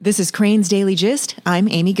This is Crane's Daily Gist. I'm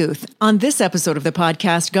Amy Guth. On this episode of the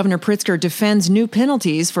podcast, Governor Pritzker defends new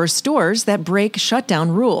penalties for stores that break shutdown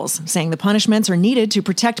rules, saying the punishments are needed to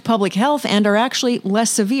protect public health and are actually less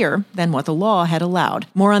severe than what the law had allowed.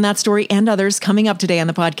 More on that story and others coming up today on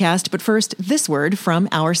the podcast, but first, this word from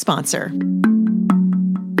our sponsor.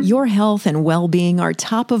 Your health and well-being are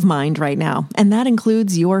top of mind right now, and that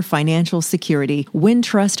includes your financial security.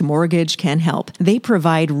 Wintrust Mortgage can help. They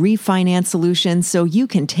provide refinance solutions so you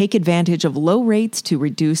can take advantage of low rates to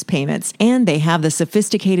reduce payments, and they have the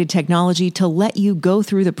sophisticated technology to let you go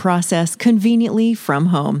through the process conveniently from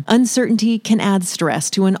home. Uncertainty can add stress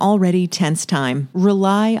to an already tense time.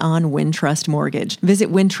 Rely on Wintrust Mortgage.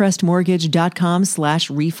 Visit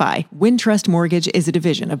wintrustmortgage.com/refi. Wintrust Mortgage is a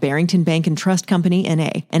division of Barrington Bank and Trust Company,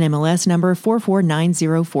 N.A., NMLS number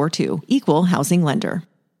 449042, Equal Housing Lender.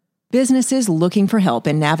 Businesses looking for help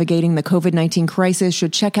in navigating the COVID-19 crisis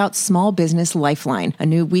should check out Small Business Lifeline, a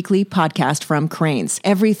new weekly podcast from Cranes.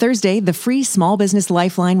 Every Thursday, the free Small Business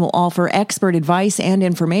Lifeline will offer expert advice and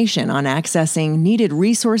information on accessing needed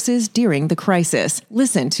resources during the crisis.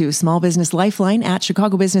 Listen to Small Business Lifeline at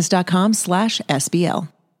chicagobusiness.com/SBL.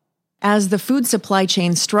 As the food supply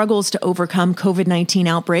chain struggles to overcome COVID-19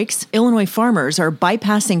 outbreaks, Illinois farmers are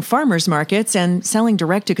bypassing farmers markets and selling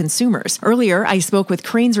direct to consumers. Earlier, I spoke with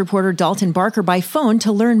Cranes reporter Dalton Barker by phone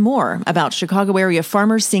to learn more about Chicago area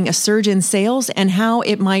farmers seeing a surge in sales and how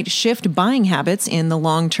it might shift buying habits in the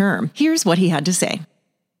long term. Here's what he had to say.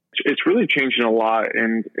 It's really changing a lot,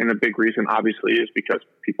 and a big reason, obviously, is because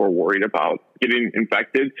people are worried about getting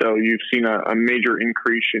infected. So you've seen a major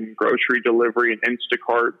increase in grocery delivery and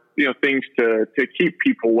Instacart, things to keep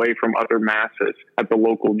people away from other masses at the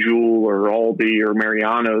local Jewel or Aldi or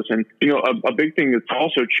Mariano's. And, a big thing that's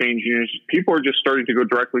also changing is people are just starting to go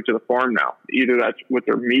directly to the farm now. Either that's with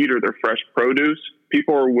their meat or their fresh produce.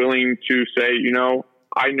 People are willing to say,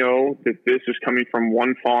 I know that this is coming from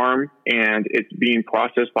one farm and it's being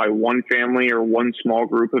processed by one family or one small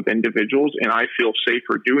group of individuals, and I feel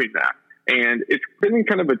safer doing that. And it's been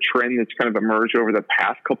kind of a trend that's kind of emerged over the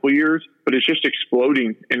past couple of years, but it's just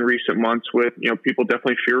exploding in recent months with, people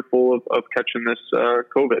definitely fearful of catching this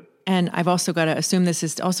COVID. And I've also got to assume this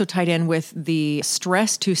is also tied in with the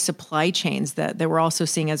stress to supply chains that we're also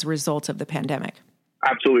seeing as a result of the pandemic.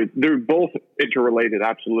 Absolutely. They're both interrelated.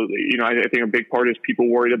 Absolutely. I think a big part is people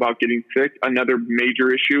worried about getting sick. Another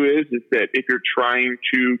major issue is that if you're trying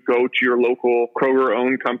to go to your local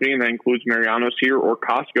Kroger-owned company, and that includes Mariano's here or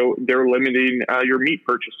Costco, they're limiting your meat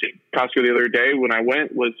purchasing. Costco the other day when I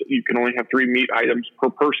went was you can only have 3 meat items per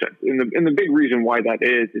person. And the big reason why that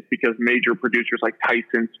is because major producers like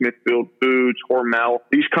Tyson, Smithfield Foods, Hormel,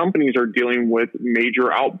 these companies are dealing with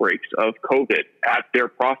major outbreaks of COVID at their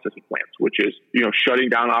processing plants, which is, shutting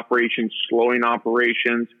down operations, slowing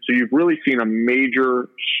operations. So you've really seen a major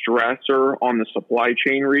stressor on the supply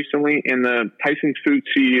chain recently. And the Tyson Foods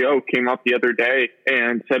CEO came out the other day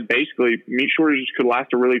and said basically meat shortages could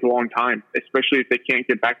last a really long time, especially if they can't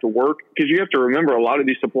get back to work. Because you have to remember a lot of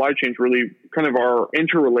these supply chains really kind of are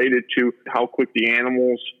interrelated to how quick the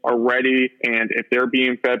animals are ready. And if they're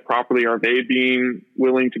being fed properly, are they being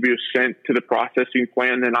willing to be sent to the processing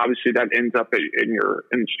plant? Then obviously that ends up in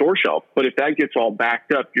the store shelf. But if that gets all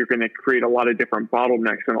backed up, you're going to create a lot of different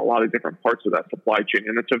bottlenecks in a lot of different parts of that supply chain.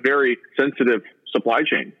 And it's a very sensitive supply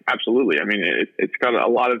chain. Absolutely. I mean, it's got a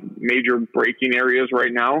lot of major breaking areas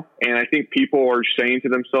right now. And I think people are saying to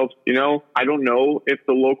themselves, I don't know if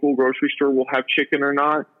the local grocery store will have chicken or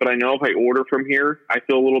not, but I know if I order from here, I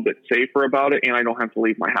feel a little bit safer about it and I don't have to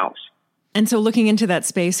leave my house. And so looking into that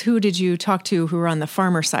space, who did you talk to who were on the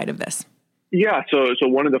farmer side of this? Yeah, so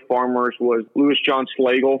one of the farmers was Louis John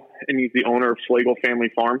Slagle, and he's the owner of Slagle Family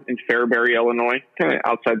Farm in Fairbury, Illinois, kind of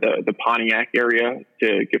outside the Pontiac area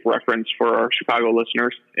to give reference for our Chicago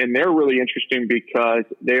listeners. And they're really interesting because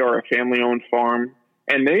they are a family-owned farm,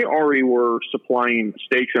 and they already were supplying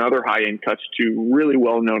steaks and other high-end cuts to really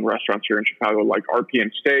well-known restaurants here in Chicago, like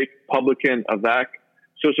RPM Steak, Publican, Avec.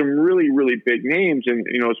 So some really, really big names. And,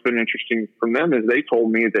 what's been interesting from them is they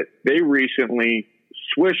told me that they recently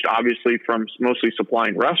switched obviously from mostly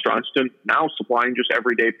supplying restaurants to now supplying just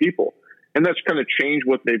everyday people. And that's kind of changed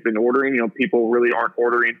what they've been ordering. People really aren't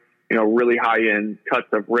ordering, really high-end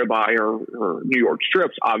cuts of ribeye or New York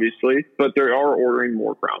strips, obviously, but they are ordering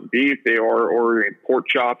more ground beef. They are ordering pork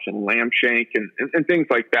chops and lamb shank and things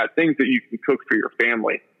like that, things that you can cook for your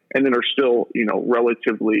family. and then are still,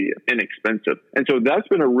 relatively inexpensive. And so that's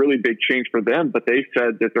been a really big change for them, but they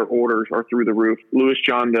said that their orders are through the roof. Louis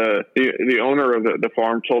John, the owner of the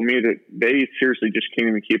farm, told me that they seriously just can't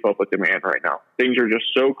even keep up with demand right now. Things are just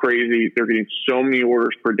so crazy. They're getting so many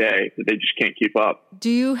orders per day that they just can't keep up. Do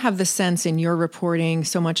you have the sense in your reporting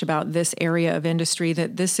so much about this area of industry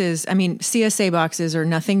that this is, CSA boxes are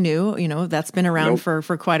nothing new, that's been around for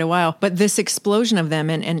quite a while, but this explosion of them,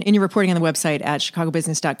 and in your reporting on the website at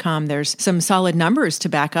chicagobusiness.com, there's some solid numbers to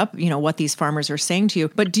back up, what these farmers are saying to you.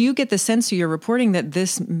 But do you get the sense through your reporting that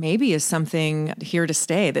this maybe is something here to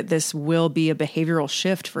stay, that this will be a behavioral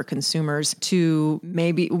shift for consumers to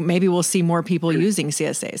maybe we'll see more people using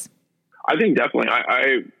CSAs? I think definitely.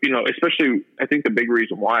 Especially, I think the big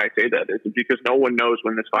reason why I say that is because no one knows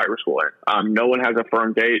when this virus will end. No one has a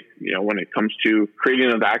firm date, when it comes to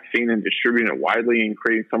creating a vaccine and distributing it widely and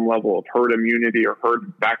creating some level of herd immunity or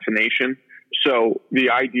herd vaccination. So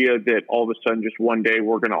the idea that all of a sudden, just one day,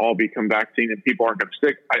 we're going to all become vaccinated and people aren't going to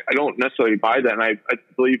stick, I don't necessarily buy that. And I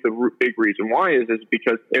believe the big reason why is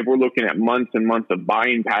because if we're looking at months and months of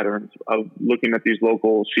buying patterns of looking at these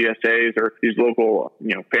local CSAs or these local,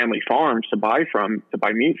 family farms to buy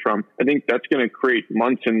meat from, I think that's going to create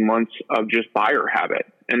months and months of just buyer habit.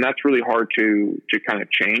 And that's really hard to kind of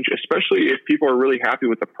change, especially if people are really happy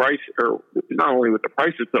with the price, or not only with the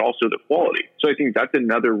prices, but also the quality. So I think that's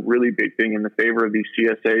another really big thing in the favor of these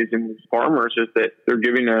CSAs and these farmers is that they're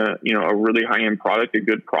giving a really high-end product, a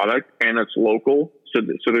good product, and it's local.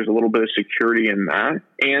 So there's a little bit of security in that,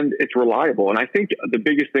 and it's reliable. And I think the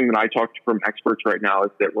biggest thing that I talk to from experts right now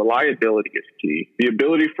is that reliability is key. The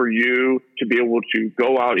ability for you to be able to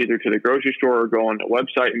go out either to the grocery store or go on the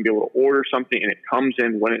website and be able to order something, and it comes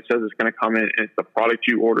in when it says it's going to come in, and it's the product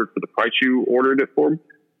you ordered for the price you ordered it for.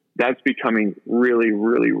 That's becoming really,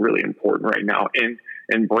 really, really important right now.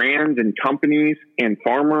 And brands and companies and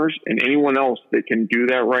farmers and anyone else that can do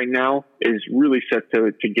that right now is really set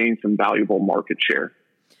to gain some valuable market share.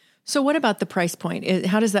 So what about the price point?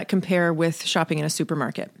 How does that compare with shopping in a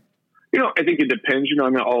supermarket? I think it depends.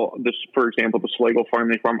 For example, the Slagle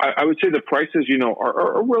Family Farm, I would say the prices,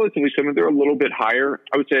 are relatively similar. They're a little bit higher.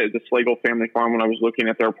 I would say at the Slagle Family Farm, when I was looking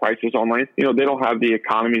at their prices online, they don't have the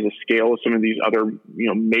economies of scale of some of these other,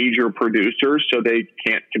 major producers, so they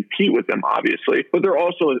can't compete with them, obviously. But they're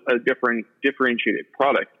also a differentiated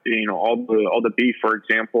product. All the beef, for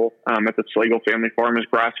example, at the Slagle Family Farm is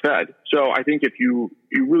grass-fed. So I think if you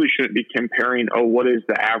really shouldn't be comparing, what is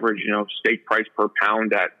the average, steak price per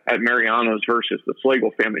pound at Mariano's versus the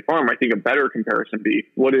Slagle Family Farm. I think a better comparison would be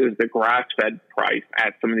what is the grass-fed price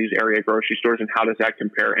at some of these area grocery stores and how does that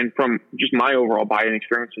compare? And from just my overall buying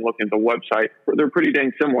experience and looking at the website, they're pretty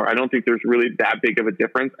dang similar. I don't think there's really that big of a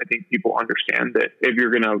difference. I think people understand that if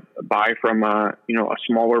you're going to buy from a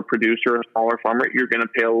smaller producer, a smaller farmer, you're going to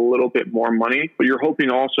pay a little bit more money, but you're hoping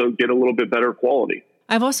to also get a little bit better quality.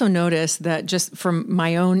 I've also noticed that just from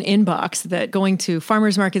my own inbox that going to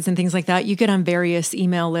farmers markets and things like that, you get on various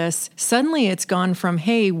email lists. Suddenly it's gone from,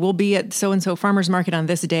 hey, we'll be at so-and-so farmers market on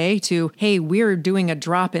this day to, hey, we're doing a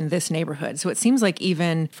drop in this neighborhood. So it seems like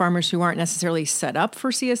even farmers who aren't necessarily set up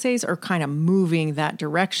for CSAs are kind of moving that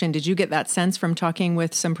direction. Did you get that sense from talking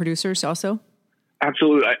with some producers also?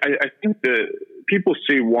 Absolutely. I think that people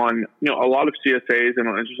see a lot of CSAs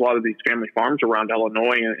and just a lot of these family farms around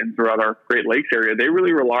Illinois and throughout our Great Lakes area, they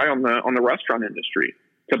really rely on the restaurant industry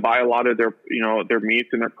to buy a lot of their meats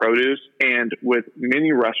and their produce. And with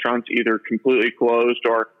many restaurants either completely closed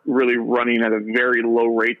or really running at a very low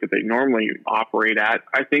rate that they normally operate at,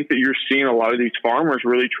 I think that you're seeing a lot of these farmers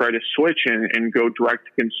really try to switch and go direct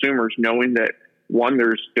to consumers, knowing that one,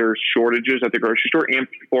 there's shortages at the grocery store and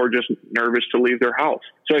people are just nervous to leave their house.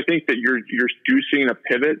 So I think that you're seeing a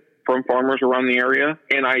pivot from farmers around the area.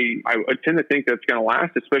 And I tend to think that's going to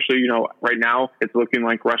last, especially, right now it's looking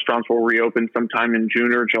like restaurants will reopen sometime in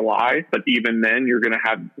June or July. But even then you're going to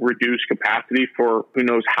have reduced capacity for who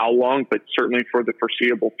knows how long, but certainly for the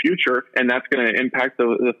foreseeable future. And that's going to impact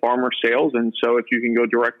the farmer sales. And so if you can go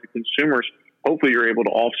direct to consumers, hopefully you're able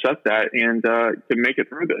to offset that and to make it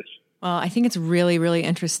through this. Well, I think it's really, really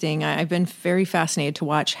interesting. I've been very fascinated to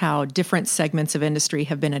watch how different segments of industry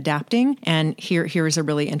have been adapting. And here's a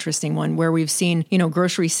really interesting one where we've seen,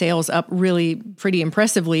 grocery sales up really pretty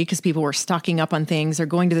impressively because people were stocking up on things or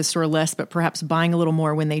going to the store less, but perhaps buying a little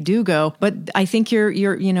more when they do go. But I think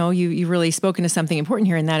you've really spoken to something important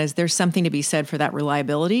here, and that is there's something to be said for that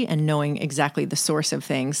reliability and knowing exactly the source of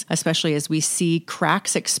things, especially as we see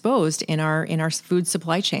cracks exposed in our food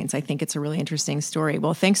supply chains. I think it's a really interesting story.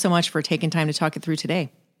 Well, thanks so much for taking time to talk it through today.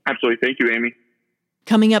 Absolutely. Thank you, Amy.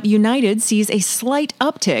 Coming up, United sees a slight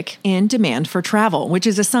uptick in demand for travel, which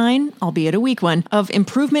is a sign, albeit a weak one, of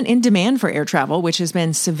improvement in demand for air travel, which has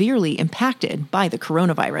been severely impacted by the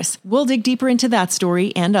coronavirus. We'll dig deeper into that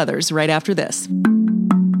story and others right after this.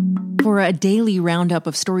 For a daily roundup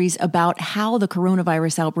of stories about how the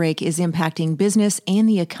coronavirus outbreak is impacting business and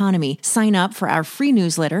the economy, sign up for our free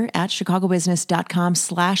newsletter at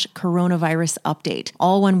chicagobusiness.com/coronavirus update.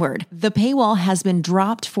 All one word. The paywall has been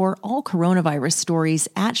dropped for all coronavirus stories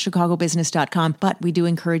at chicagobusiness.com, but we do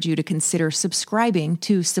encourage you to consider subscribing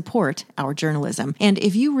to support our journalism. And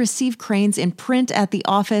if you receive Crain's in print at the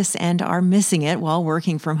office and are missing it while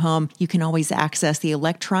working from home, you can always access the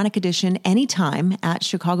electronic edition anytime at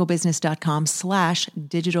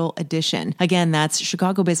chicagobusiness.com/digital edition. Again, that's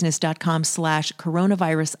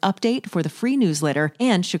chicagobusiness.com/coronavirus update for the free newsletter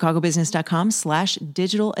and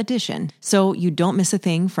chicagobusiness.com/digital edition. So you don't miss a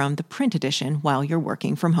thing from the print edition while you're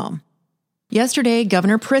working from home. Yesterday,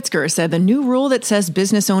 Governor Pritzker said the new rule that says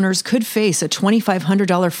business owners could face a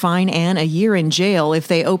 $2,500 fine and a year in jail if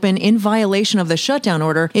they open in violation of the shutdown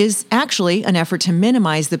order is actually an effort to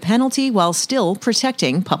minimize the penalty while still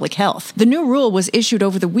protecting public health. The new rule was issued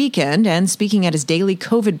over the weekend, and speaking at his daily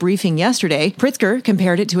COVID briefing yesterday, Pritzker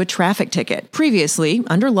compared it to a traffic ticket. Previously,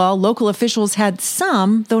 under law, local officials had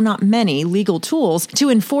some, though not many, legal tools to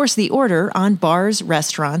enforce the order on bars,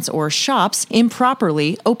 restaurants, or shops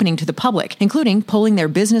improperly opening to the public, including pulling their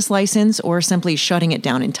business license or simply shutting it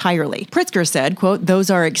down entirely. Pritzker said, quote, "Those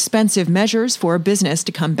are expensive measures for a business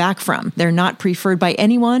to come back from. They're not preferred by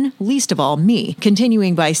anyone, least of all me,"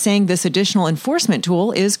 continuing by saying this additional enforcement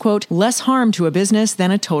tool is, quote, "less harm to a business than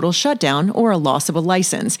a total shutdown or a loss of a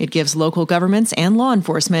license. It gives local governments and law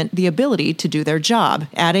enforcement the ability to do their job,"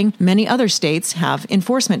 adding many other states have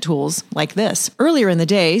enforcement tools like this. Earlier in the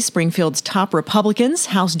day, Springfield's top Republicans,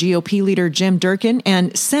 House GOP leader Jim Durkin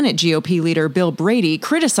and Senate GOP leader Bill Brady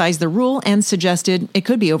criticized the rule and suggested it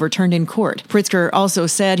could be overturned in court. Pritzker also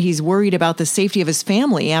said he's worried about the safety of his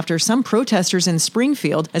family after some protesters in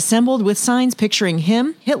Springfield assembled with signs picturing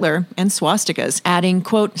him, Hitler, and swastikas, adding,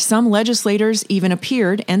 quote, "Some legislators even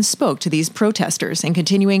appeared and spoke to these protesters," and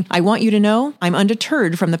continuing, "I want you to know I'm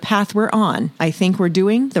undeterred from the path we're on. I think we're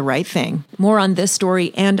doing the right thing." More on this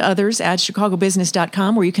story and others at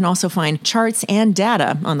chicagobusiness.com, where you can also find charts and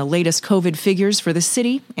data on the latest COVID figures for the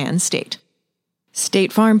city and state.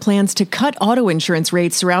 State Farm plans to cut auto insurance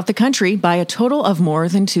rates throughout the country by a total of more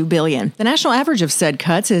than $2 billion. The national average of said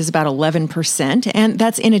cuts is about 11%, and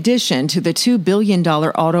that's in addition to the $2 billion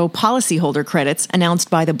auto policyholder credits announced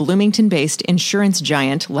by the Bloomington-based insurance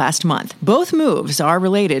giant last month. Both moves are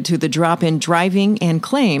related to the drop in driving and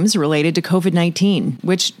claims related to COVID-19,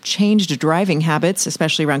 which changed driving habits,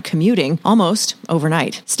 especially around commuting, almost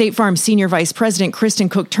overnight. State Farm Senior Vice President Kristen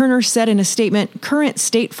Cook-Turner said in a statement, "Current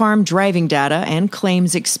State Farm driving data and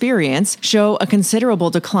claims experience show a considerable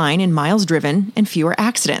decline in miles driven and fewer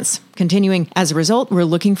accidents." Continuing, "As a result, we're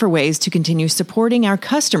looking for ways to continue supporting our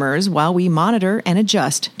customers while we monitor and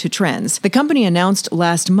adjust to trends." The company announced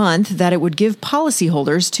last month that it would give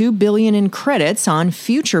policyholders $2 billion in credits on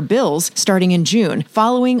future bills starting in June,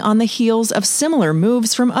 following on the heels of similar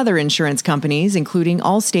moves from other insurance companies, including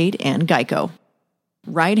Allstate and Geico.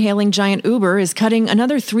 Ride-hailing giant Uber is cutting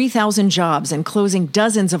another 3,000 jobs and closing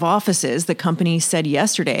dozens of offices, the company said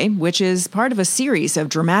yesterday, which is part of a series of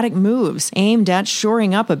dramatic moves aimed at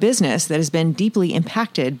shoring up a business that has been deeply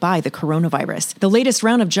impacted by the coronavirus. The latest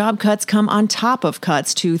round of job cuts come on top of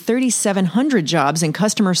cuts to 3,700 jobs in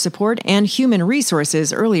customer support and human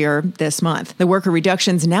resources earlier this month. The worker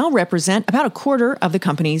reductions now represent about a quarter of the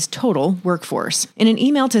company's total workforce. In an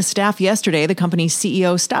email to staff yesterday, the company's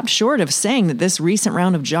CEO stopped short of saying that this recent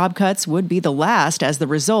round of job cuts would be the last as the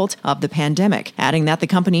result of the pandemic, adding that the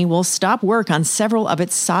company will stop work on several of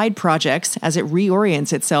its side projects as it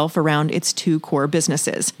reorients itself around its two core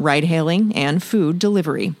businesses, ride-hailing and food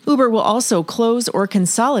delivery. Uber will also close or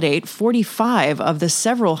consolidate 45 of the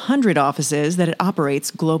several hundred offices that it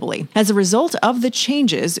operates globally. As a result of the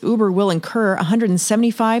changes, Uber will incur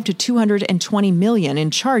 $175 to $220 million in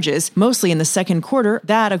charges, mostly in the second quarter,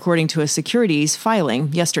 that according to a securities filing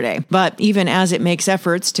yesterday. But even as it makes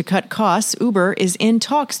efforts to cut costs, Uber is in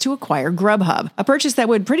talks to acquire Grubhub, a purchase that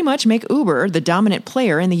would pretty much make Uber the dominant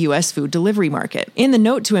player in the U.S. food delivery market. In the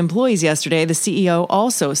note to employees yesterday, the CEO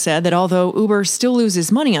also said that although Uber still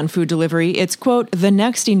loses money on food delivery, it's, quote, "the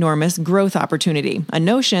next enormous growth opportunity," a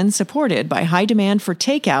notion supported by high demand for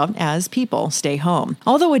takeout as people stay home.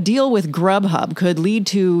 Although a deal with Grubhub could lead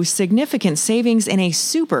to significant savings in a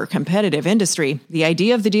super competitive industry, the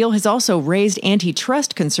idea of the deal has also raised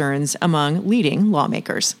antitrust concerns among leading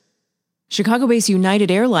lawmakers. Chicago-based United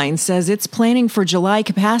Airlines says it's planning for July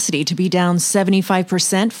capacity to be down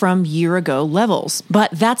 75% from year-ago levels.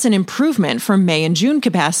 But that's an improvement from May and June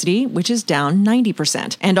capacity, which is down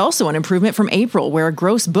 90%. And also an improvement from April, where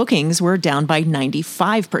gross bookings were down by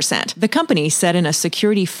 95%. The company said in a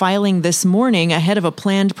security filing this morning ahead of a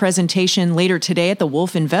planned presentation later today at the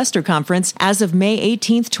Wolfe Investor Conference, as of May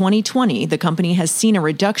 18, 2020, the company has seen a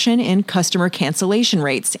reduction in customer cancellation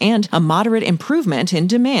rates and a moderate improvement in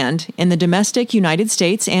demand in the domestic United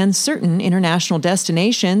States and certain international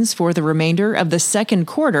destinations for the remainder of the second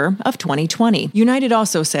quarter of 2020. United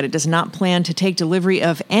also said it does not plan to take delivery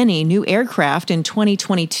of any new aircraft in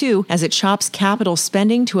 2022 as it chops capital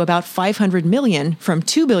spending to about $500 million from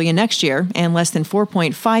 $2 billion next year and less than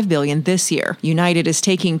 $4.5 billion this year. United is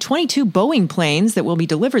taking 22 Boeing planes that will be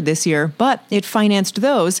delivered this year, but it financed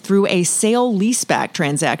those through a sale-leaseback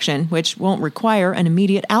transaction, which won't require an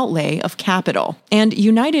immediate outlay of capital. And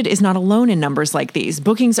United is not alone in numbers like these.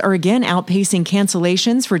 Bookings are again outpacing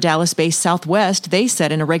cancellations for Dallas-based Southwest. They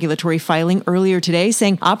said in a regulatory filing earlier today,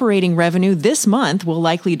 saying operating revenue this month will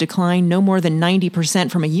likely decline no more than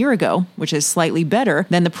 90% from a year ago, which is slightly better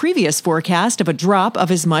than the previous forecast of a drop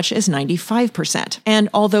of as much as 95%. And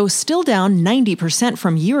although still down 90%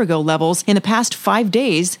 from year-ago levels, in the past 5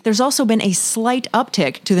 days, there's also been a slight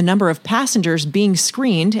uptick to the number of passengers being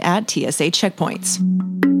screened at TSA checkpoints.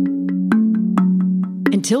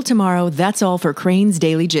 Until tomorrow, that's all for Crane's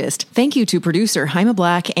Daily Gist. Thank you to producer Jaime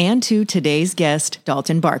Black and to today's guest,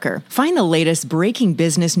 Dalton Barker. Find the latest breaking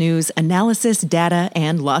business news, analysis, data,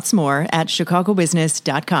 and lots more at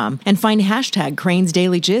chicagobusiness.com. And find hashtag Crane's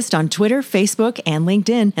Daily Gist on Twitter, Facebook, and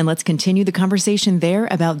LinkedIn. And let's continue the conversation there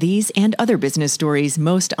about these and other business stories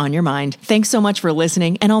most on your mind. Thanks so much for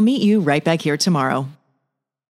listening, and I'll meet you right back here tomorrow.